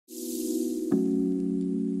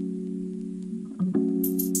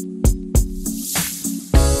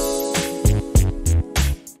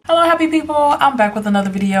Happy people, I'm back with another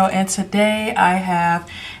video, and today I have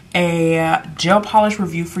a gel polish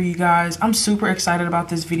review for you guys. I'm super excited about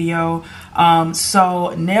this video.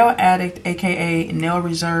 So Nail Addict, aka Nail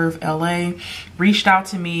Reserve LA, reached out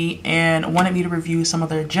to me and wanted me to review some of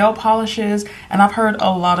their gel polishes, and I've heard a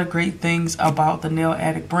lot of great things about the Nail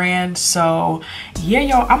Addict brand. So yeah,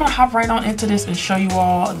 y'all, I'm gonna hop right on into this and show you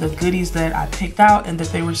all the goodies that I picked out and that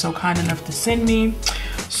they were so kind enough to send me.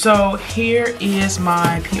 So here is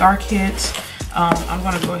my PR kit. I'm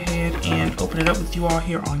gonna go ahead and open it up with you all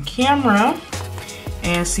here on camera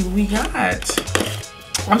and see what we got.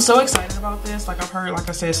 I'm so excited about this. Like, I've heard, like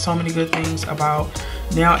I said, so many good things about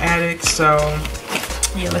Nail Addict. So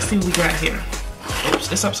yeah, let's see what we got here. Oops,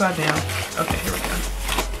 it's upside down. Okay, here we go.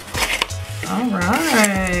 All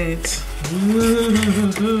right.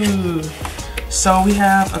 Ooh. So we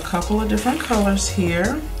have a couple of different colors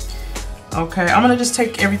here. Okay, I'm gonna just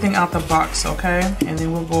take everything out the box, okay? And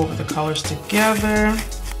then we'll go over the colors together.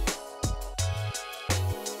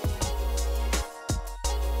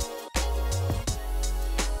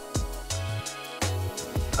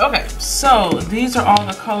 Okay, so these are all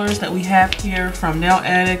the colors that we have here from Nail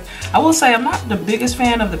Addict. I will say I'm not the biggest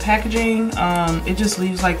fan of the packaging. It just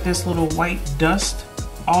leaves like this little white dust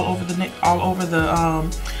all over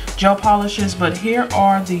the gel polishes. But here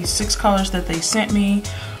are the 6 colors that they sent me.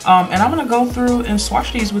 And I'm gonna go through and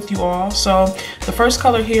swatch these with you all. So the first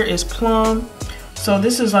color here is Plum. So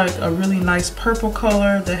this is like a really nice purple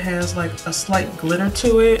color that has like a slight glitter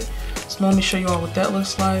to it. So let me show you all what that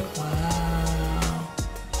looks like. Wow.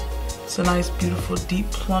 It's a nice, beautiful, deep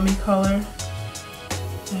plummy color.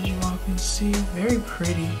 As you all can see, very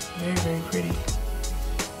pretty, very, very pretty.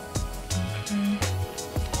 Okay.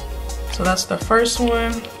 So that's the first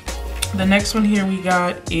one. The next one here we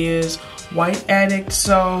got is White Addict.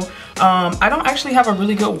 So I don't actually have a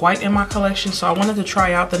really good white in my collection, so I wanted to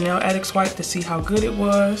try out the Nail Addict's white to see how good it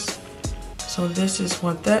was. So this is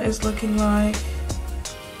what that is looking like.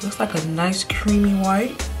 Looks like a nice creamy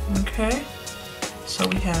white. Okay, so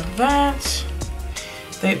we have that.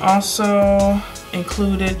 They also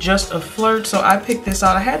included Just a Flirt. So I picked this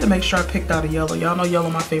out. I had to make sure I picked out a yellow. Y'all know yellow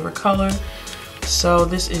my favorite color. So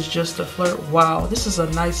this is Just a Flirt. Wow, this is a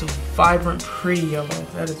nice, vibrant, pretty yellow.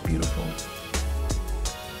 That is beautiful.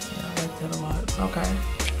 Yeah, I like that a lot. Okay,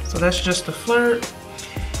 so that's Just a Flirt.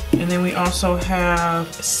 And then we also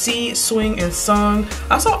have Sea, Swing, and Sung.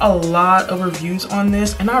 I saw a lot of reviews on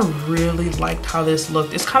this, and I really liked how this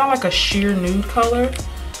looked. It's kind of like a sheer nude color.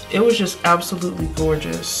 It was just absolutely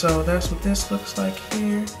gorgeous. So that's what this looks like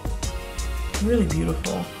here. Really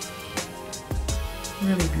beautiful.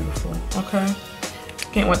 Really beautiful. Okay.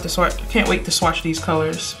 Can't wait to swatch these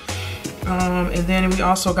colors. And then we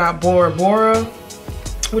also got Bora Bora,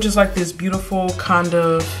 which is like this beautiful kind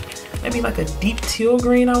of, maybe like a deep teal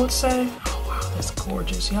green, I would say. Oh wow, that's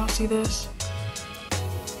gorgeous. Y'all see this?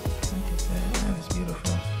 Look at that. That is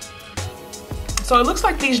beautiful. So it looks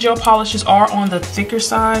like these gel polishes are on the thicker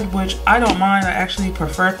side, which I don't mind. I actually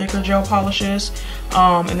prefer thicker gel polishes.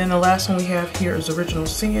 And then the last one we have here is Original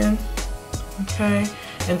Sin. Okay.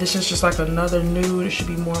 And this is just like another nude. It should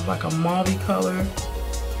be more of like a mauve color.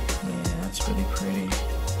 Yeah, that's really pretty.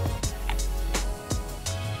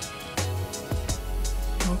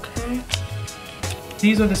 Okay.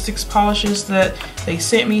 These are the 6 polishes that they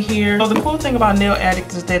sent me here. So the cool thing about Nail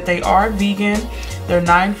Addict is that they are vegan, they're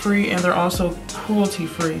 9-free, and they're also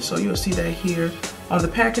cruelty-free. So you'll see that here on the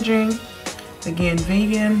packaging. Again,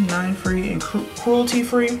 vegan, 9-free, and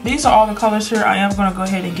cruelty-free. These are all the colors here. I am gonna go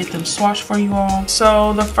ahead and get them swatched for you all.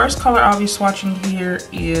 So the first color I'll be swatching here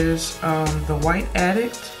is the White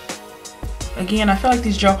Addict. Again, I feel like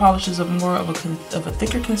these gel polishes are more of a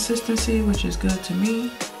thicker consistency, which is good to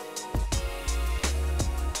me.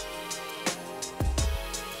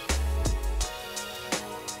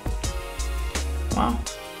 Wow,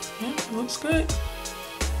 yeah, it looks good.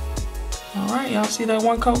 All right, y'all see that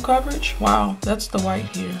 1 coat coverage? Wow, that's the white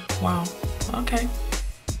here. Wow, okay.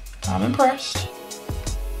 I'm impressed.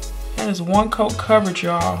 That is 1 coat coverage,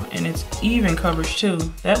 y'all, and it's even coverage too.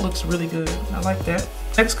 That looks really good. I like that.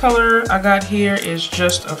 Next color I got here is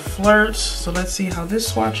Just a Flirt. So let's see how this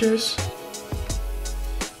swatches.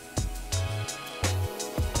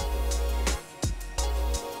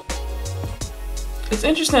 It's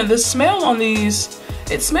interesting, the smell on these,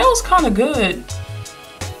 it smells kind of good.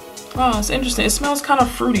 Oh, it's interesting. It smells kind of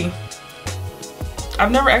fruity. I've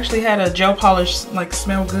never actually had a gel polish like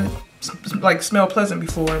smell good, like smell pleasant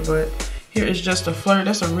before, but here is Just a Flirt.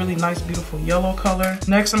 That's a really nice, beautiful yellow color.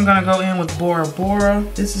 Next, I'm gonna go in with Bora Bora.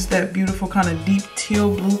 This is that beautiful kind of deep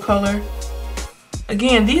teal blue color.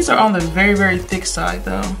 Again, these are on the very, very thick side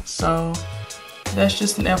though. So That's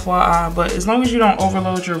just an FYI, but as long as you don't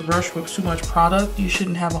overload your brush with too much product, you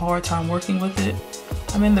shouldn't have a hard time working with it.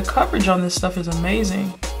 I mean, the coverage on this stuff is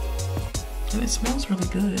amazing. And it smells really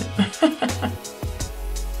good. It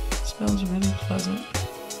smells really pleasant.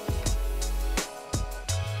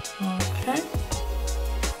 Okay.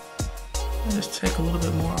 I'll just take a little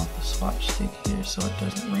bit more off the swatch stick here so it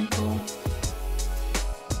doesn't wrinkle.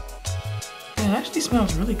 Yeah, it actually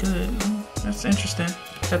smells really good. That's interesting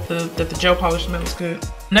that the gel polish smells good.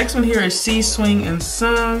 Next one here is Sea Swing and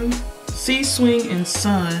Sun. Sea Swing and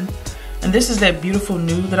Sun. And this is that beautiful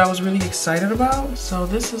nude that I was really excited about. So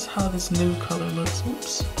this is how this nude color looks.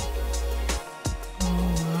 Oops.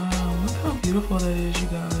 Oh wow, look how beautiful that is, you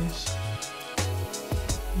guys.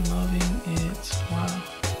 Loving it, wow.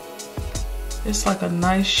 It's like a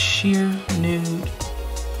nice sheer nude.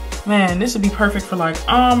 Man, this would be perfect for like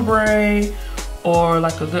ombre or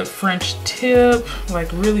like a good French tip.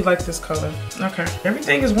 Like really like this color. Okay,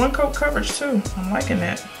 everything is one coat coverage too. I'm liking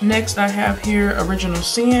that. Next I have here Original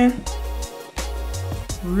Sin.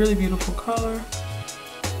 Really beautiful color.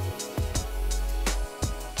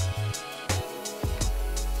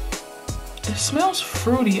 It smells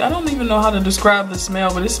fruity. I don't even know how to describe the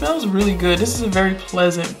smell, but it smells really good. This is a very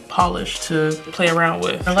pleasant polish to play around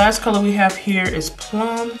with. The last color we have here is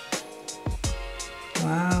Plum.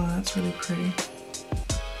 Wow, that's really pretty.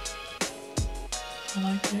 I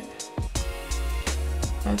like it.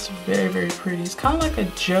 That's very, very pretty. It's kind of like a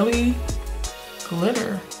jelly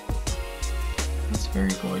glitter. It's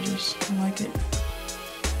very gorgeous. I like it.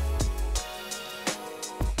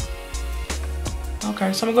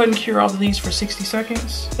 Okay, so I'm gonna go ahead and cure all of these for 60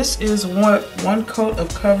 seconds. This is what one coat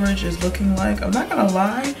of coverage is looking like. I'm not gonna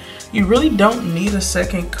lie, you really don't need a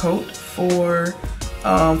second coat for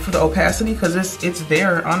the opacity because it's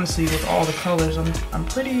there honestly with all the colors. I'm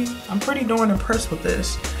pretty darn impressed with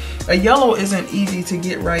this. A yellow isn't easy to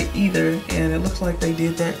get right either, and it looks like they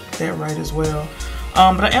did that right as well.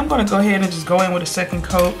 But I am going to go ahead and just go in with a second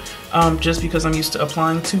coat just because I'm used to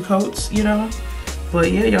applying 2 coats, you know.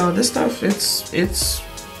 But yeah, y'all, this stuff, it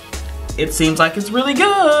seems like it's really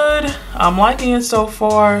good. I'm liking it so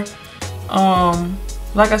far.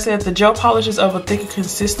 Like I said, the gel polish is of a thicker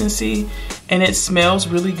consistency and it smells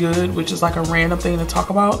really good, which is like a random thing to talk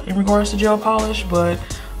about in regards to gel polish, but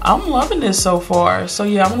I'm loving this so far. So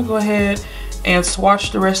yeah, I'm going to go ahead and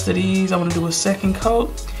swatch the rest of these. I'm going to do a second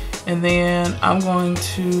coat. And then I'm going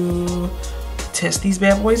to test these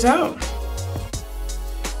bad boys out.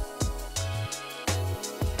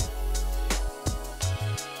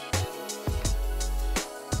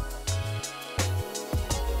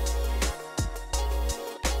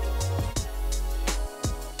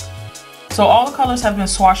 So all the colors have been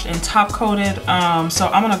swatched and top coated. So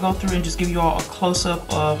I'm gonna go through and just give you all a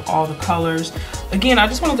close-up of all the colors. Again, I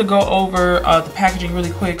just wanted to go over the packaging really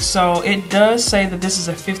quick. So it does say that this is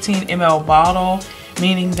a 15 ml bottle,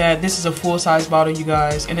 meaning that this is a full-size bottle, you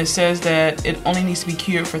guys. And it says that it only needs to be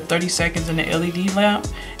cured for 30 seconds in the LED lamp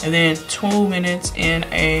and then 2 minutes in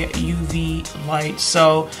a UV light.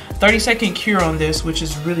 So 30-second cure on this, which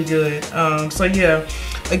is really good. So yeah,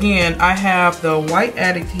 again, I have the White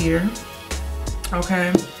Addict here.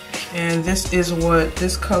 Okay, and this is what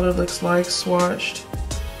this color looks like swatched.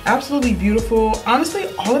 Absolutely beautiful. Honestly,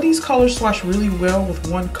 all of these colors swatch really well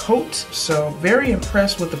with one coat, so very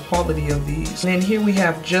impressed with the quality of these. And then here we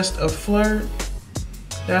have Just a Flirt.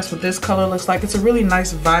 That's what this color looks like. It's a really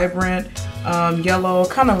nice vibrant yellow,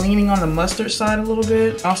 kind of leaning on the mustard side a little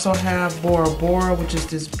bit. Also have Bora Bora, which is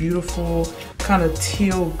this beautiful kind of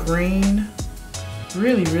teal green.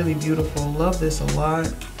 Really, really beautiful. Love this a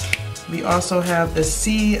lot. We also have the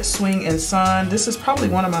Sea Swing and Sun. This is probably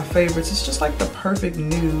one of my favorites. It's just like the perfect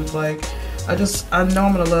nude. Like, I know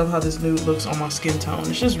I'm gonna love how this nude looks on my skin tone.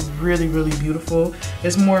 It's just really, really beautiful.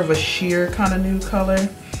 It's more of a sheer kind of nude color.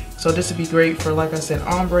 So this would be great for, like I said,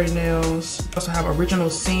 ombre nails. Also have Original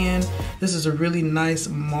Sin. This is a really nice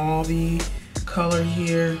mauve-y color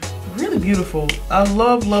here. Really beautiful. I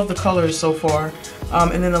love the colors so far.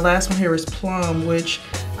 And then the last one here is Plum, which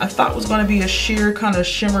I thought was going to be a sheer kind of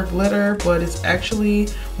shimmer glitter, but it's actually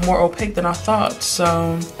more opaque than I thought.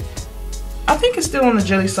 So I think it's still on the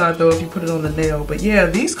jelly side though if you put it on the nail. But yeah,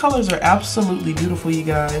 these colors are absolutely beautiful, you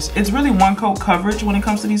guys. It's really one coat coverage when it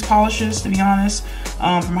comes to these polishes, to be honest,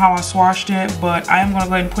 from how I swatched it. But I am going to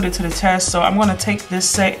go ahead and put it to the test. So I'm going to take this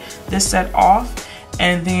set off.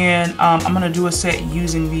 And then I'm gonna do a set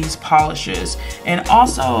using these polishes. And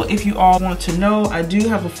also, if you all want to know, I do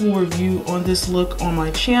have a full review on this look on my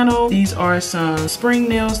channel. These are some spring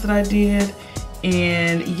nails that I did.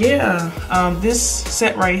 And yeah, this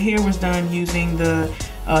set right here was done using the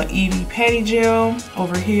Eevee Patty Gel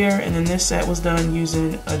over here, and then this set was done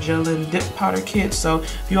using a Gelin Dip Powder Kit. So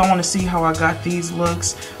if you all want to see how I got these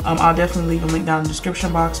looks, I'll definitely leave a link down in the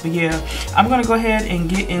description box. But yeah, I'm going to go ahead and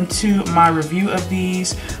get into my review of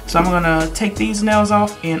these. So I'm going to take these nails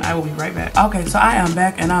off and I will be right back. Okay, so I am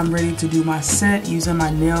back and I'm ready to do my set using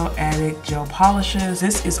my Nail Addict gel polishes.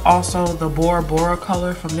 This is also the Bora Bora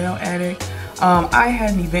color from Nail Addict. I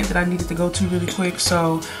had an event that I needed to go to really quick,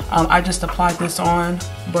 so I just applied this on,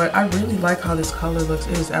 but I really like how this color looks.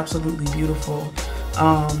 It is absolutely beautiful.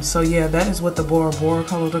 So yeah, that is what the Bora Bora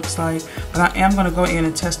color looks like, but I am going to go in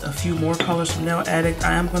and test a few more colors from Nail Addict.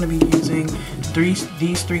 I am going to be using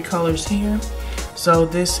these three colors here. So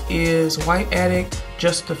this is White Addict,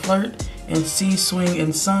 Just to Flirt, and Sea Swing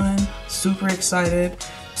and Sun. Super excited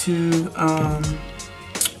to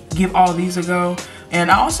give all these a go. And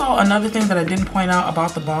also, another thing that I didn't point out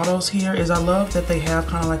about the bottles here is I love that they have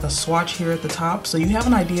kind of like a swatch here at the top, so you have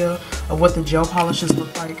an idea of what the gel polishes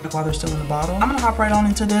look like while they're still in the bottle. I'm gonna hop right on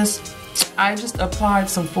into this. I just applied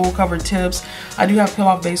some full cover tips. I do have peel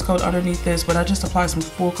off base coat underneath this, but I just applied some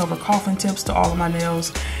full cover coffin tips to all of my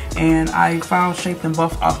nails, and I file shaped them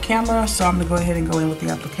buff off camera, so I'm gonna go ahead and go in with the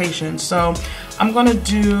application. So I'm gonna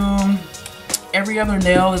do, every other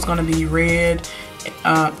nail is gonna be red.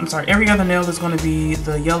 Every other nail is going to be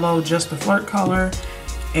the yellow Just the Flirt color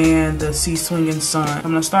and the Sea Swing and Sun.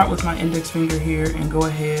 I'm going to start with my index finger here and go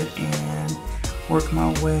ahead and work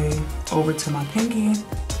my way over to my pinky.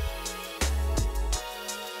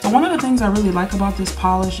 So one of the things I really like about this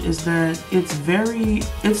polish is that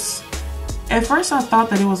at first I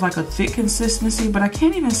thought that it was like a thick consistency, but I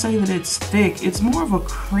can't even say that it's thick. It's more of a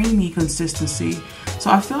creamy consistency.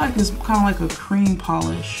 So I feel like it's kind of like a cream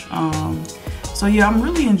polish. So yeah, I'm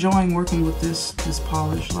really enjoying working with this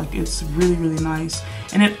polish. Like, it's really, really nice.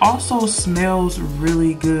 And it also smells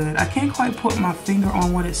really good. I can't quite put my finger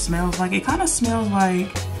on what it smells like. It kind of smells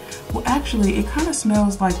like, well actually, it kind of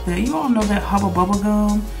smells like that. You all know that Hubba Bubba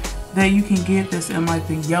gum that you can get that's in like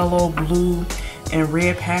the yellow, blue, and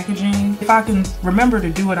red packaging. If I can remember to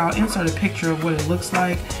do it, I'll insert a picture of what it looks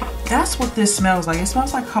like. That's what this smells like. It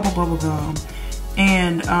smells like Hubba Bubba gum.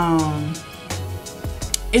 And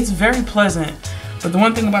it's very pleasant. But the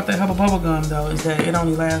one thing about that Hubba Bubba gum though is that it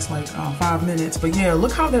only lasts like 5 minutes. But yeah,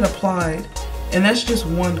 look how that applied. And that's just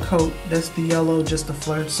one coat. That's the yellow Just to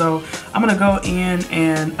Flirt. So I'm gonna go in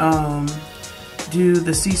and do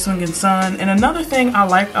the Sea Swing and Sun. And another thing I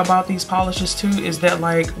like about these polishes too is that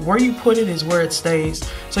like where you put it is where it stays.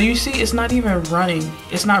 So you see it's not even running.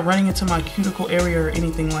 It's not running into my cuticle area or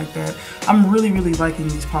anything like that. I'm really, really liking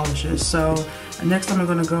these polishes. So next I'm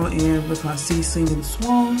gonna go in with my Sea Swing and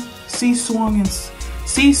Sun.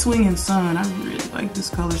 I really like this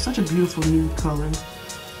color. Such a beautiful nude color.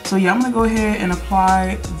 So yeah, I'm gonna go ahead and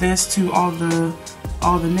apply this to all the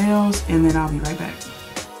nails, and then I'll be right back.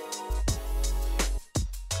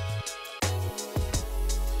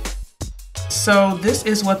 So this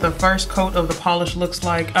is what the first coat of the polish looks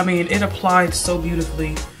like. I mean, it applied so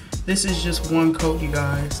beautifully. This is just one coat, you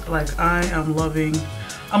guys. Like, I'm loving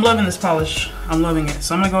this polish. I'm loving it.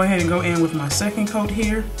 So I'm gonna go ahead and go in with my second coat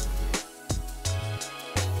here.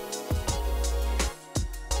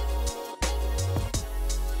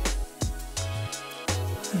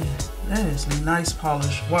 That is a nice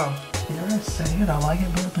polish. Wow. Dare I say it? I like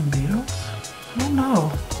it better than Beetles? I don't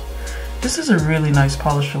know. This is a really nice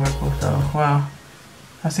polish to work with though. Wow.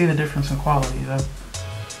 I see the difference in quality though.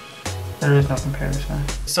 There is no comparison.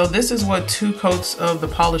 So this is what 2 coats of the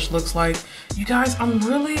polish looks like. You guys, I'm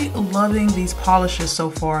really loving these polishes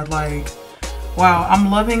so far. Like, wow,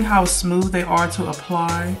 I'm loving how smooth they are to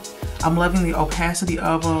apply. I'm loving the opacity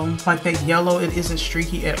of them. Like that yellow, it isn't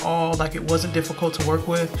streaky at all. Like, it wasn't difficult to work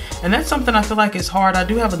with. And that's something I feel like is hard. I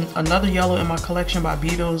do have another yellow in my collection by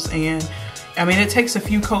Beetles, and I mean, it takes a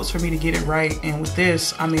few coats for me to get it right, and with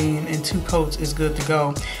this, I mean, in 2 coats is good to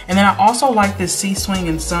go. And then I also like this Sea Swing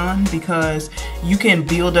and Sun because you can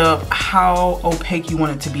build up how opaque you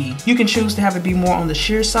want it to be. You can choose to have it be more on the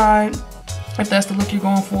sheer side, if that's the look you're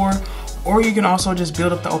going for, or you can also just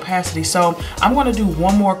build up the opacity. So I'm going to do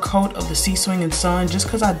one more coat of the Sea Swing and Sun just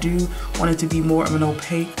because I do want it to be more of an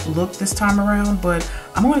opaque look this time around, but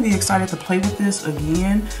I'm going to be excited to play with this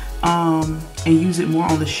again and use it more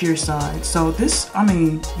on the sheer side. So this, I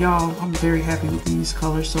mean, y'all, I'm very happy with these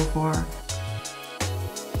colors so far.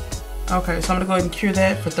 Okay, so I'm gonna go ahead and cure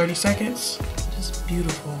that for 30 seconds. Just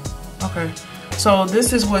beautiful. Okay, so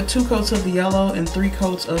this is what 2 coats of the yellow and 3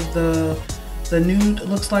 coats of the nude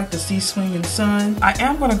looks like, the Sea Swing and Sun. I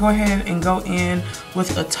am gonna go ahead and go in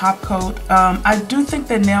with a top coat. I do think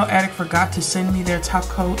that Nail Addict forgot to send me their top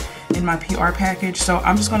coat, and in my PR package. So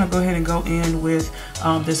I'm just gonna go ahead and go in with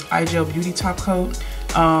this eye gel beauty top coat,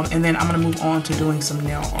 and then I'm gonna move on to doing some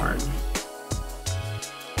nail art.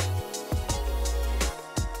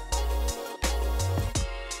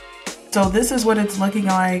 So this is what it's looking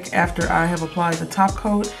like after I have applied the top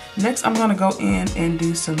coat. Next, I'm gonna go in and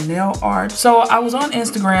do some nail art. So I was on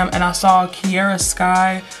Instagram and I saw Kiara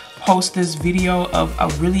Sky post this video of a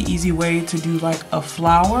really easy way to do like a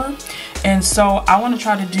flower. And so I want to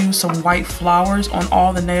try to do some white flowers on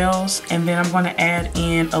all the nails, and then I'm going to add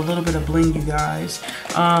in a little bit of bling, you guys.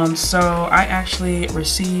 So I actually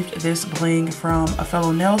received this bling from a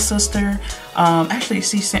fellow nail sister. Actually,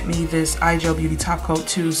 she sent me this eye gel beauty top coat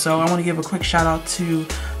too. So I want to give a quick shout out to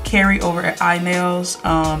Carrie over at iNails.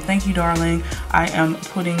 Thank you, darling. I am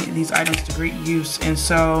putting these items to great use. And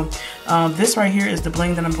so this right here is the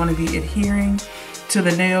bling that I'm going to be adhering to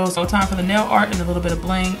the nails. So time for the nail art and a little bit of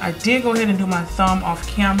bling. I did go ahead and do my thumb off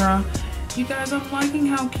camera. You guys, I'm liking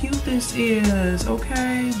how cute this is,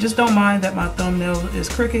 okay? Just don't mind that my thumbnail is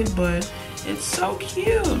crooked, but it's so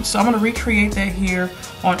cute. So I'm gonna recreate that here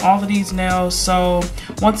on all of these nails. So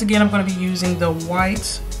once again, I'm gonna be using the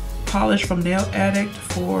white polish from Nail Addict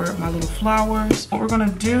for my little flowers. What we're gonna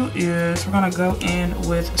do is we're gonna go in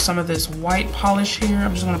with some of this white polish here.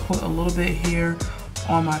 I'm just gonna put a little bit here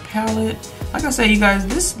on my palette. Like I said, you guys,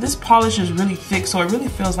 this polish is really thick, so it really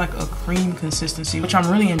feels like a cream consistency, which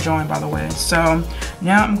I'm really enjoying, by the way. So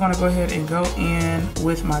now I'm gonna go ahead and go in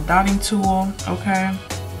with my dotting tool, okay?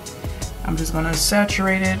 I'm just gonna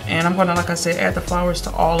saturate it, and I'm gonna, like I said, add the flowers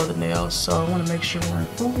to all of the nails. So I wanna make sure we're in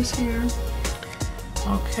focus here.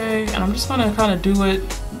 Okay, and I'm just gonna kind of do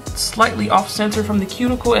it slightly off center from the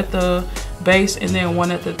cuticle at the base, and then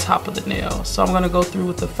one at the top of the nail. So I'm gonna go through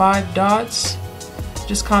with the 5 dots,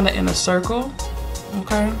 just kind of in a circle,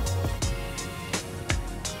 okay?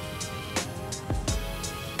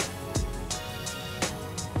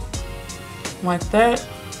 Like that.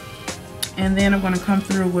 And then I'm gonna come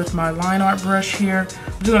through with my line art brush here.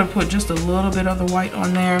 I'm just gonna put just a little bit of the white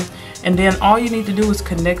on there. And then all you need to do is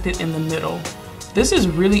connect it in the middle. This is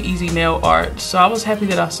really easy nail art. So I was happy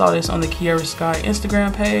that I saw this on the Kiara Sky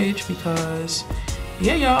Instagram page, because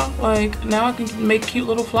yeah, y'all, like now I can make cute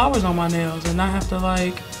little flowers on my nails and not have to,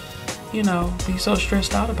 like, you know, be so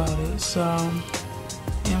stressed out about it. So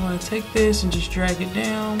yeah, I'm gonna take this and just drag it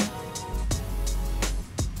down.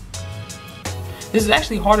 This is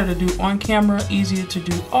actually harder to do on camera, easier to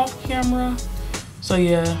do off camera. So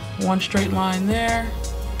yeah, one straight line there.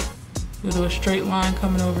 We'll do a straight line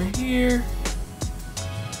coming over here.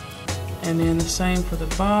 And then the same for the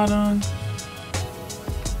bottom.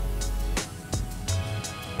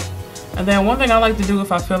 And then one thing I like to do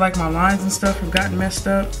if I feel like my lines and stuff have gotten messed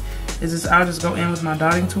up is I'll just go in with my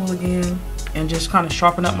dotting tool again and just kind of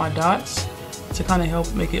sharpen up my dots to kind of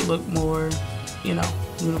help make it look more, you know,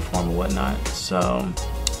 uniform and whatnot. So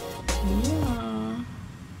yeah.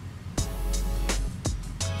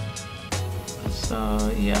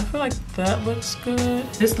 So yeah, I feel like that looks good.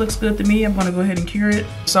 This looks good to me. I'm gonna go ahead and cure it.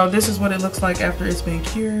 So this is what it looks like after it's been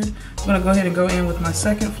cured. I'm gonna go ahead and go in with my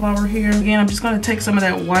second flower here. Again, I'm just gonna take some of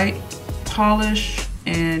that white polish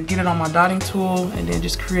and get it on my dotting tool and then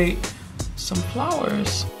just create some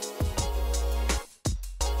flowers.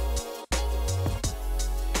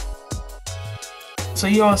 So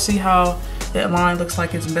you all see how that line looks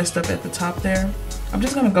like it's messed up at the top there. I'm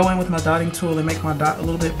just gonna go in with my dotting tool and make my dot a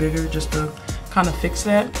little bit bigger just to kind of fix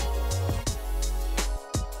that.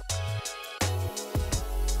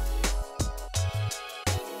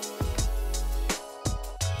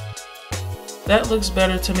 That looks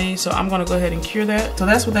better to me, so I'm gonna go ahead and cure that. So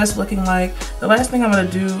that's what that's looking like. The last thing I'm gonna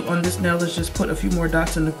do on this nail is just put a few more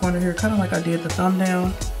dots in the corner here, kind of like I did the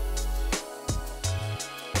thumbnail.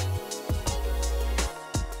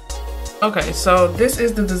 Okay, so this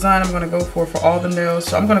is the design I'm gonna go for all the nails.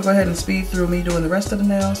 So I'm gonna go ahead and speed through me doing the rest of the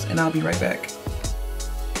nails, and I'll be right back.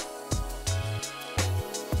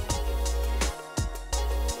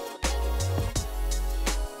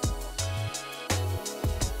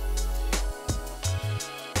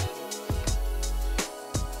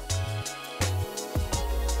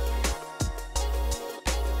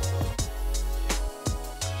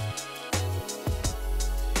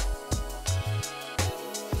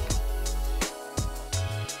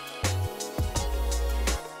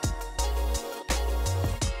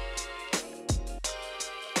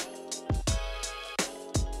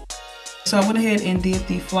 So I went ahead and did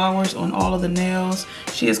the flowers on all of the nails.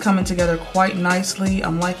 She is coming together quite nicely.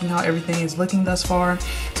 I'm liking how everything is looking thus far.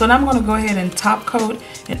 So now I'm going to go ahead and top coat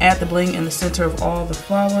and add the bling in the center of all the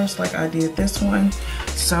flowers like I did this one.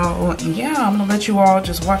 So yeah, I'm going to let you all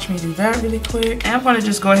just watch me do that really quick. And I'm going to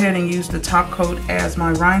just go ahead and use the top coat as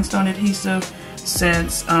my rhinestone adhesive,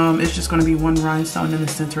 since it's just going to be one rhinestone in the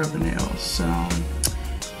center of the nails. So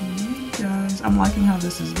yeah, guys, I'm liking how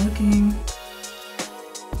this is looking.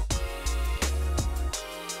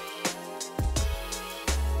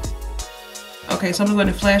 Okay, so I'm going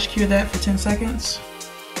to flash cure that for 10 seconds.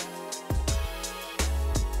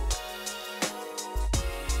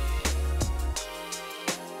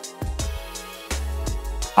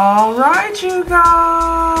 All right, you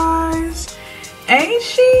guys. Ain't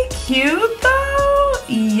she cute though?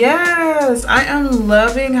 Yes, I am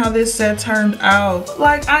loving how this set turned out.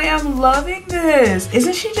 Like, I am loving this.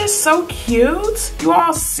 Isn't she just so cute? You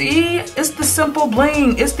all see? It's the simple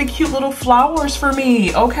bling. It's the cute little flowers for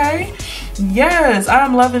me, okay? Yes, I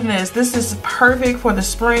am loving this. This is perfect for the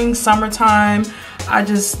spring, summertime.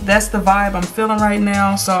 That's the vibe I'm feeling right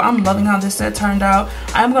now. So I'm loving how this set turned out.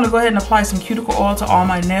 I'm gonna go ahead and apply some cuticle oil to all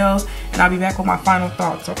my nails, and I'll be back with my final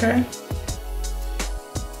thoughts, okay?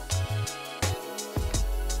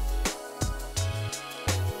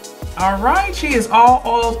 All right, she is all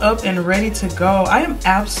oiled up and ready to go. I am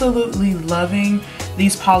absolutely loving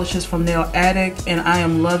these polishes from Nail Addict, and I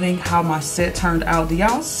am loving how my set turned out. Do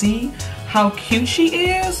y'all see how cute she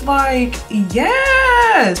is? Like,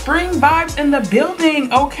 yes, spring vibes in the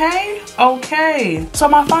building, okay? Okay, so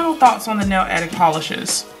my final thoughts on the Nail Addict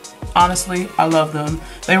polishes. Honestly, I love them.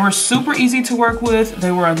 They were super easy to work with.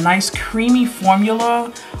 They were a nice creamy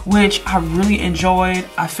formula, which I really enjoyed.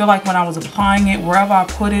 I feel like when I was applying it, wherever I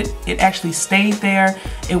put it, it actually stayed there.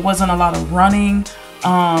 It wasn't a lot of running.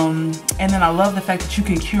 And then I love the fact that you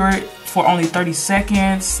can cure it for only 30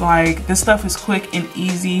 seconds. Like, this stuff is quick and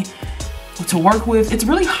easy to work with. It's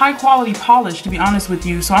really high quality polish, to be honest with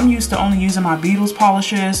you. So I'm used to only using my Beetles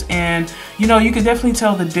polishes, and you know, you can definitely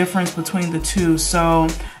tell the difference between the two. So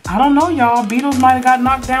I don't know, y'all, Beetles might have got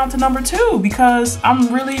knocked down to number 2, because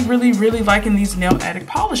I'm really liking these Nail Addict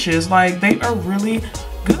polishes. Like, they are really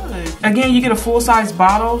good. Again, you get a full-size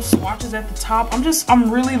bottle, swatches at the top. I'm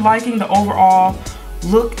really liking the overall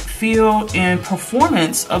look, feel, and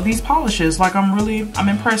performance of these polishes. Like, I'm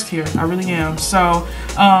impressed here. I really am. So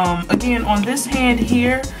again, on this hand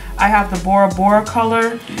here, I have the Bora Bora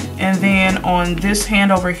color, and then on this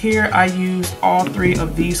hand over here, I used all 3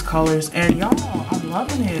 of these colors, and y'all, I'm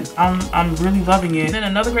loving it. I'm really loving it. And then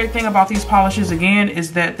another great thing about these polishes, again,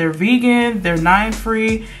 is that they're vegan, they're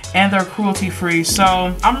 9-free, and they're cruelty-free.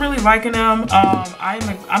 So I'm really liking them.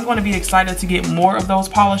 I'm going to be excited to get more of those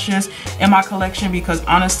polishes in my collection, because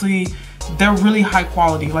honestly, they're really high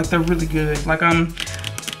quality. Like, they're really good. Like,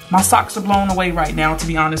 my socks are blown away right now, to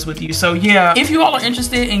be honest with you. So yeah, if you all are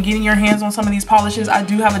interested in getting your hands on some of these polishes, I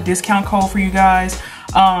do have a discount code for you guys.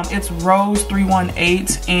 It's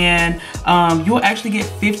Rose318, and you'll actually get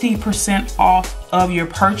 50% off of your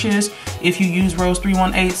purchase if you use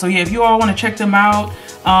Rose318. So yeah, if you all want to check them out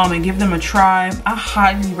and give them a try, I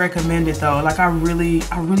highly recommend it though. Like, I really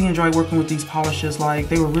enjoy working with these polishes. Like,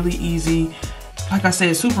 they were really easy. Like I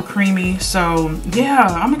said, super creamy. So yeah,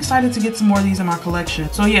 I'm excited to get some more of these in my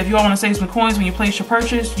collection. So yeah, if you all want to save some coins when you place your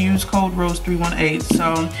purchase, use code Rose318.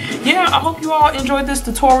 So yeah, I hope you all enjoyed this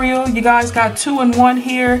tutorial. You guys got 2-in-1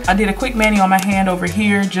 here. I did a quick mani on my hand over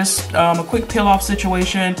here, just a quick peel off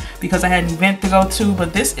situation because I had an event to go to.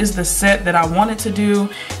 But this is the set that I wanted to do,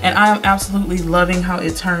 and I am absolutely loving how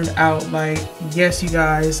it turned out. Like, yes, you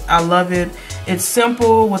guys, I love it. It's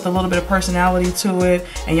simple with a little bit of personality to it,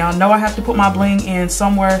 and y'all know I have to put my bling in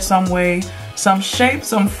somewhere, some way, some shape,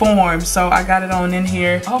 some form. So I got it on in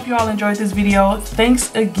here. I hope you all enjoyed this video.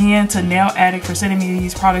 Thanks again to Nail Addict for sending me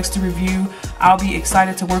these products to review. I'll be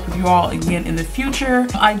excited to work with you all again in the future.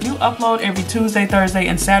 I do upload every Tuesday, Thursday,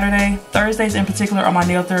 and Saturday. Thursdays in particular are my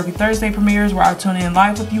Nail Therapy Thursday premieres, where I tune in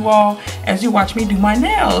live with you all as you watch me do my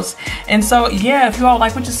nails. And so yeah, if you all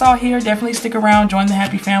like what you saw here, definitely stick around, join the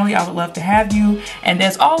happy family. I would love to have you. And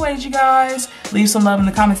as always, you guys, leave some love in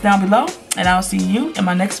the comments down below, and I'll see you in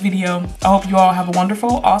my next video. I hope you all have a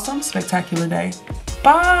wonderful, awesome, spectacular day.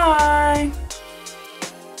 Bye.